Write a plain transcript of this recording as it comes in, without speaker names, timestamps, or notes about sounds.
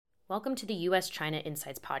Welcome to the U.S.-China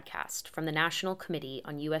Insights podcast from the National Committee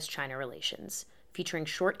on U.S.-China Relations, featuring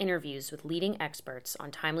short interviews with leading experts on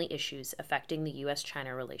timely issues affecting the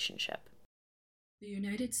U.S.-China relationship. The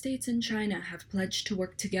United States and China have pledged to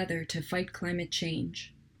work together to fight climate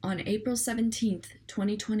change. On April 17,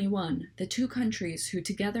 2021, the two countries, who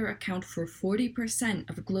together account for 40%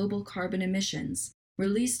 of global carbon emissions,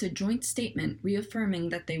 released a joint statement reaffirming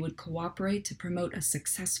that they would cooperate to promote a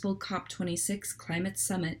successful COP26 climate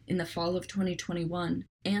summit in the fall of 2021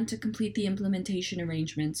 and to complete the implementation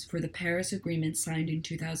arrangements for the Paris Agreement signed in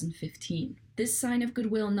 2015. This sign of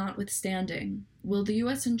goodwill notwithstanding, will the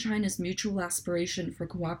U.S. and China's mutual aspiration for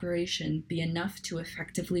cooperation be enough to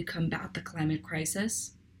effectively combat the climate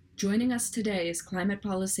crisis? Joining us today is climate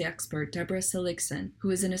policy expert Deborah Seligsohn,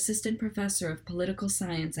 who is an assistant professor of political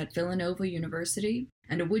science at Villanova University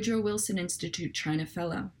and a Woodrow Wilson Institute China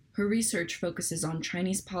Fellow. Her research focuses on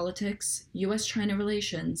Chinese politics, U.S.-China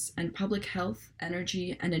relations, and public health,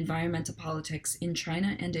 energy, and environmental politics in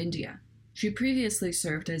China and India. She previously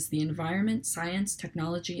served as the Environment, Science,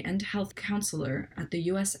 Technology, and Health Counselor at the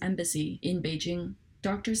U.S. Embassy in Beijing.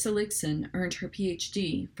 Dr. Seligsohn earned her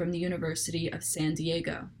Ph.D. from the University of San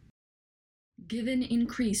Diego. Given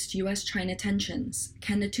increased U.S.-China tensions,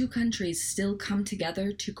 can the two countries still come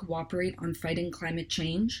together to cooperate on fighting climate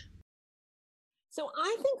change? So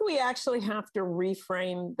I think we actually have to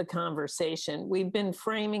reframe the conversation. We've been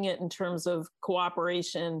framing it in terms of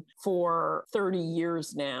cooperation for 30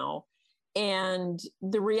 years now. And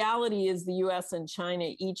the reality is the US and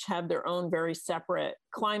China each have their own very separate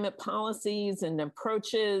climate policies and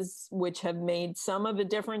approaches, which have made some of a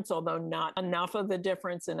difference, although not enough of a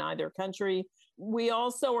difference in either country. We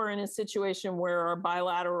also are in a situation where our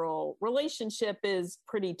bilateral relationship is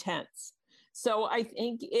pretty tense. So I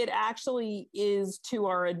think it actually is to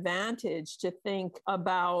our advantage to think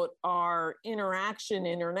about our interaction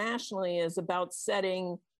internationally as about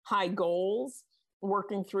setting high goals,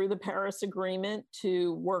 working through the Paris Agreement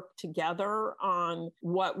to work together on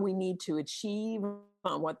what we need to achieve,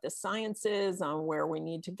 on what the science is, on where we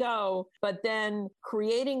need to go, but then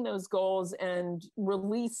creating those goals and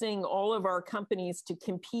releasing all of our companies to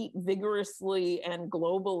compete vigorously and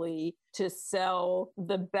globally to sell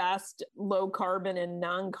the best low carbon and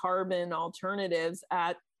non-carbon alternatives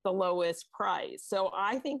at the lowest price. So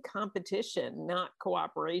I think competition, not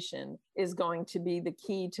cooperation, is going to be the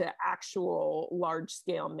key to actual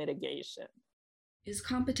large-scale mitigation. Is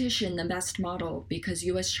competition the best model because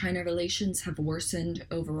U.S.-China relations have worsened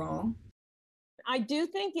overall? I do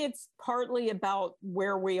think it's partly about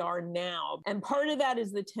where we are now. And part of that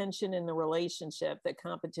is the tension in the relationship, that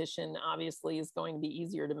competition obviously is going to be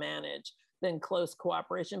easier to manage than close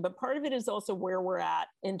cooperation. But part of it is also where we're at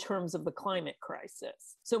in terms of the climate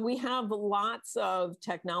crisis. So we have lots of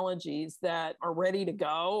technologies that are ready to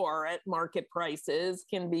go or at market prices,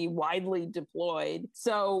 can be widely deployed.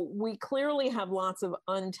 So we clearly have lots of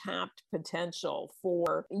untapped potential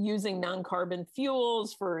for using non-carbon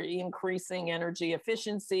fuels, for increasing energy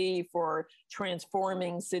efficiency, for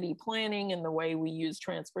transforming city planning and the way we use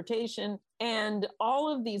transportation. And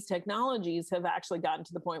all of these technologies have actually gotten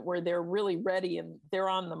to the point where they're really ready and they're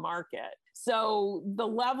on the market. So the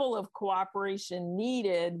level of cooperation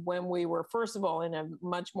needed when we were, first of all, in a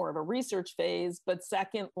much more of a research phase, but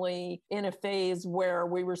secondly, in a phase where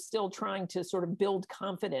we were still trying to sort of build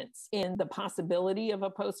confidence in the possibility of a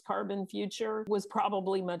post-carbon future, was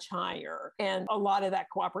probably much higher. And a lot of that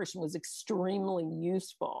cooperation was extremely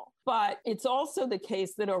useful. But it's also the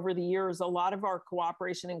case that over the years, a lot of our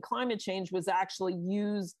cooperation in climate change was actually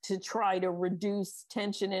used to try to reduce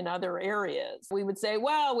tension in other areas. We would say,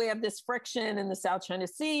 well, we have this friction in the South China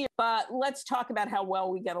Sea, but let's talk about how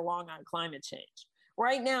well we get along on climate change.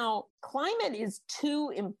 Right now, climate is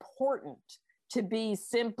too important to be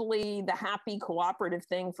simply the happy cooperative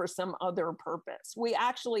thing for some other purpose. We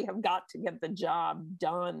actually have got to get the job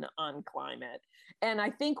done on climate. And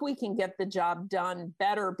I think we can get the job done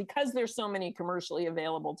better because there's so many commercially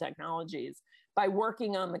available technologies by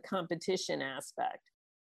working on the competition aspect.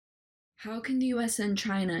 How can the U.S. and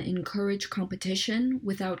China encourage competition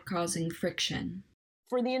without causing friction?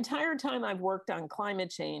 For the entire time I've worked on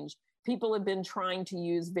climate change, people have been trying to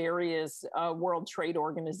use various World Trade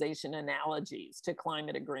Organization analogies to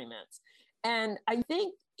climate agreements. And I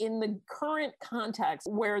think in the current context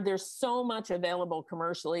where there's so much available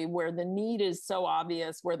commercially, where the need is so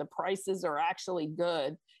obvious, where the prices are actually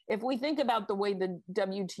good, if we think about the way the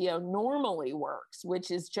WTO normally works,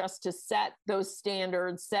 which is just to set those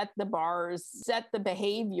standards, set the bars, set the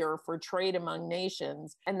behavior for trade among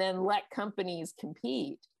nations, and then let companies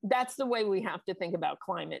compete, that's the way we have to think about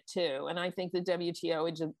climate too. And I think the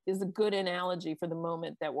WTO is a good analogy for the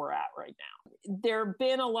moment that we're at right now. There have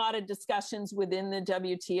been a lot of discussions within the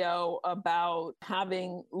WTO about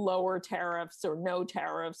having lower tariffs or no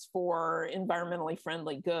tariffs for environmentally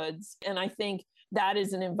friendly goods. And I think that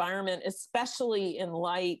is an environment, especially in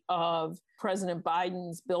light of President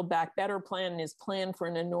Biden's Build Back Better plan and his plan for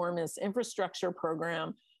an enormous infrastructure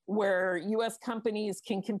program where US companies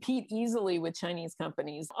can compete easily with Chinese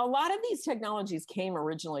companies. A lot of these technologies came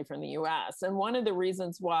originally from the US. And one of the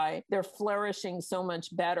reasons why they're flourishing so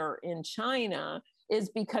much better in China is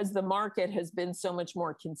because the market has been so much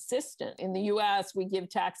more consistent. In the US, we give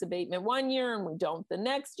tax abatement one year and we don't the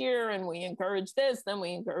next year, and we encourage this, then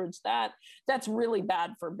we encourage that. That's really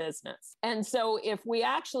bad for business. And so if we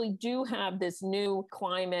actually do have this new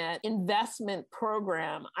climate investment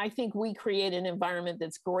program, I think we create an environment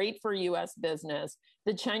that's great for US business.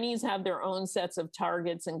 The Chinese have their own sets of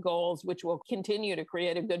targets and goals, which will continue to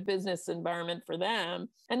create a good business environment for them.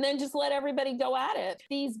 And then just let everybody go at it.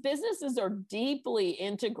 These businesses are deeply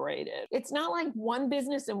integrated. It's not like one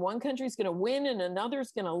business in one country is going to win and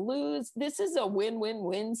another's going to lose. This is a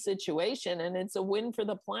win-win-win situation, and it's a win for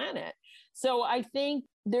the planet. So I think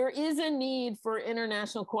there is a need for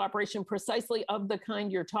international cooperation precisely of the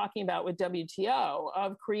kind you're talking about with WTO,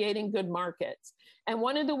 of creating good markets. And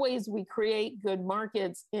one of the ways we create good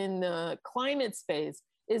markets in the climate space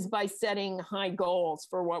is by setting high goals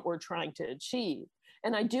for what we're trying to achieve.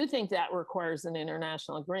 And I do think that requires an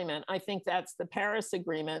international agreement. I think that's the Paris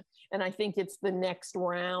Agreement. And I think it's the next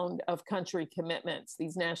round of country commitments,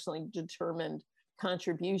 these nationally determined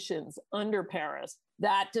contributions under Paris.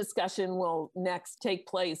 That discussion will next take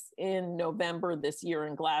place in November this year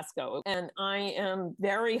in Glasgow. And I am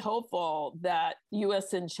very hopeful that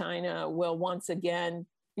US and China will once again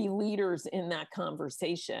be leaders in that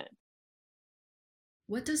conversation.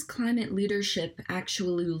 What does climate leadership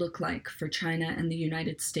actually look like for China and the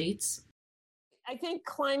United States? I think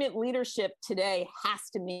climate leadership today has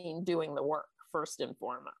to mean doing the work first and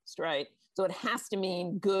foremost, right? So it has to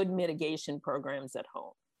mean good mitigation programs at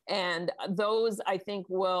home. And those, I think,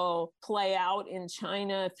 will play out in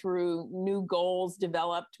China through new goals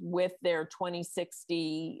developed with their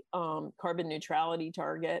 2060 carbon neutrality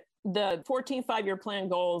target. The 14 five-year plan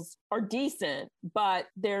goals are decent, but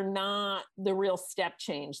they're not the real step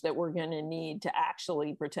change that we're going to need to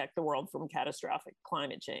actually protect the world from catastrophic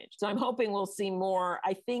climate change. So I'm hoping we'll see more.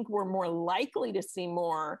 I think we're more likely to see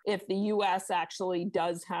more if the US actually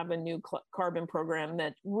does have a new carbon program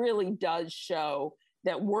that really does show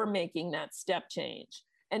that we're making that step change.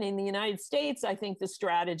 And in the United States, I think the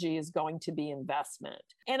strategy is going to be investment.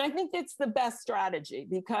 And I think it's the best strategy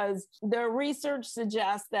because the research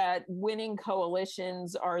suggests that winning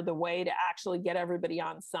coalitions are the way to actually get everybody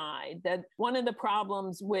on side. That one of the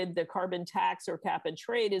problems with the carbon tax or cap and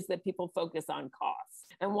trade is that people focus on costs.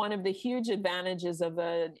 And one of the huge advantages of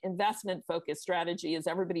an investment-focused strategy is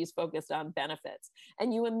everybody's focused on benefits.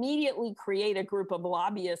 And you immediately create a group of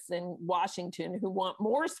lobbyists in Washington who want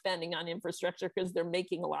more spending on infrastructure because they're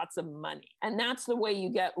making lots of money. And that's the way you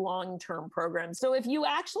get long-term programs. So if you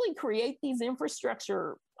actually create these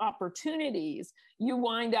infrastructure opportunities, you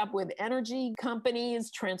wind up with energy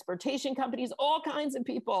companies, transportation companies, all kinds of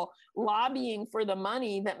people lobbying for the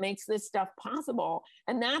money that makes this stuff possible.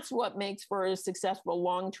 And that's what makes for a successful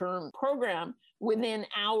long-term program within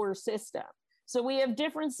our system. So we have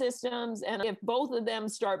different systems, and if both of them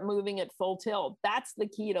start moving at full tilt, that's the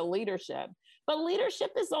key to leadership. But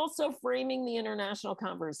leadership is also framing the international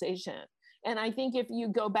conversation. And I think if you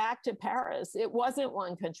go back to Paris, it wasn't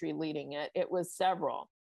one country leading it, it was several.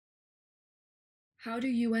 How do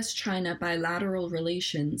US-China bilateral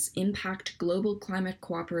relations impact global climate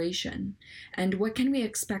cooperation? And what can we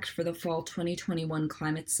expect for the fall 2021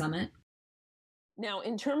 climate summit? Now,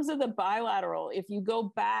 in terms of the bilateral, if you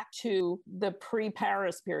go back to the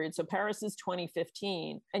pre-Paris period, so Paris is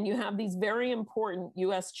 2015, and you have these very important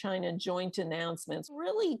US-China joint announcements,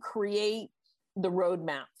 really create the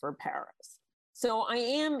roadmap for Paris. So I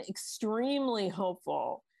am extremely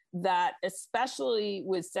hopeful that, especially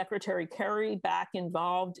with Secretary Kerry back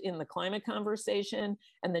involved in the climate conversation,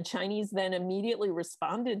 and the Chinese then immediately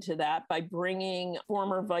responded to that by bringing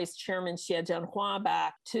former Vice Chairman Xie Zhenhua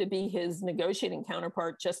back to be his negotiating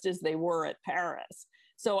counterpart, just as they were at Paris.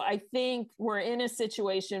 So I think we're in a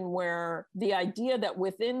situation where the idea that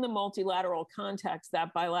within the multilateral context,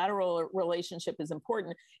 that bilateral relationship is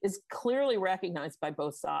important is clearly recognized by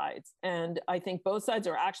both sides. And I think both sides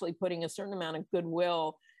are actually putting a certain amount of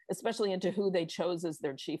goodwill, especially into who they chose as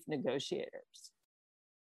their chief negotiators.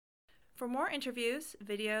 For more interviews,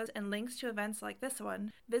 videos, and links to events like this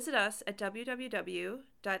one, visit us at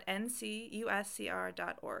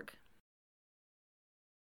www.ncuscr.org.